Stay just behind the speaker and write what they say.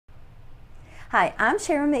Hi, I'm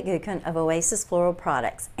Sharon McGukin of Oasis Floral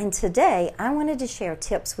Products, and today I wanted to share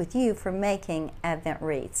tips with you for making Advent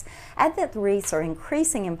wreaths. Advent wreaths are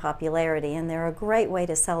increasing in popularity, and they're a great way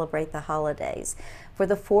to celebrate the holidays. For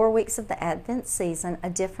the 4 weeks of the Advent season, a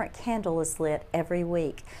different candle is lit every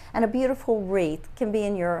week, and a beautiful wreath can be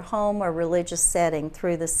in your home or religious setting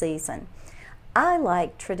through the season. I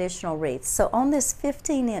like traditional wreaths, so on this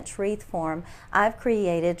 15-inch wreath form, I've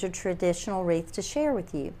created a traditional wreath to share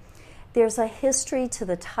with you. There's a history to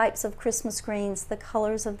the types of Christmas greens, the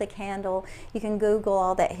colors of the candle. You can Google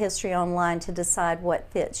all that history online to decide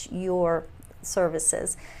what fits your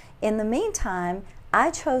services. In the meantime,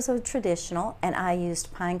 I chose a traditional, and I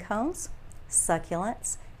used pine cones,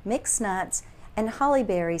 succulents, mixed nuts, and holly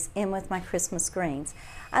berries in with my Christmas greens.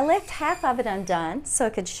 I left half of it undone so I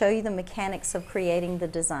could show you the mechanics of creating the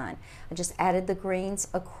design. I just added the greens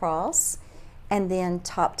across and then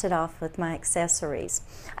topped it off with my accessories.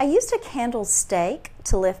 I used a candle stake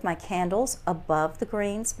to lift my candles above the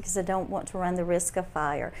greens because I don't want to run the risk of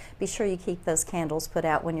fire. Be sure you keep those candles put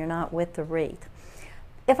out when you're not with the wreath.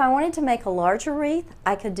 If I wanted to make a larger wreath,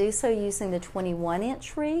 I could do so using the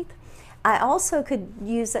 21-inch wreath. I also could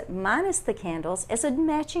use it minus the candles as a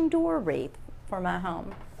matching door wreath for my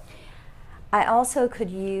home. I also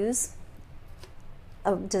could use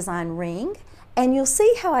a design ring. And you'll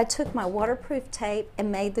see how I took my waterproof tape and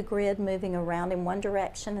made the grid moving around in one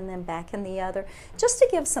direction and then back in the other, just to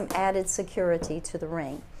give some added security to the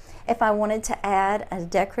ring. If I wanted to add a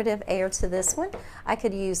decorative air to this one, I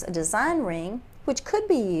could use a design ring, which could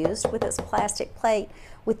be used with its plastic plate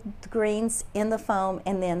with the greens in the foam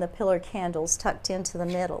and then the pillar candles tucked into the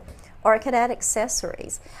middle. Or I could add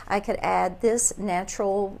accessories. I could add this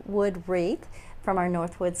natural wood wreath from our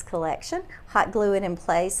Northwoods collection, hot glue it in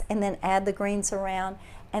place, and then add the greens around,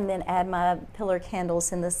 and then add my pillar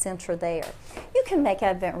candles in the center there. You can make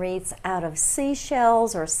Advent wreaths out of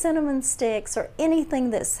seashells or cinnamon sticks or anything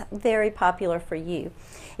that's very popular for you.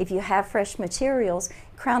 If you have fresh materials,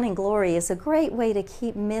 Crowning Glory is a great way to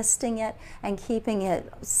keep misting it and keeping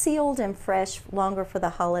it sealed and fresh longer for the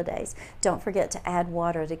holidays. Don't forget to add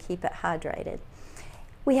water to keep it hydrated.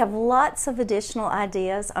 We have lots of additional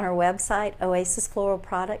ideas on our website,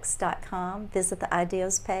 oasisfloralproducts.com. Visit the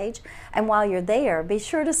Ideas page. And while you're there, be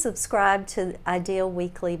sure to subscribe to the Ideal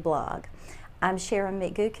Weekly blog. I'm Sharon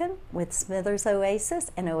McGukin with Smithers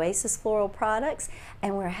Oasis and Oasis Floral Products,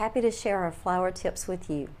 and we're happy to share our flower tips with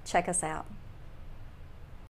you. Check us out.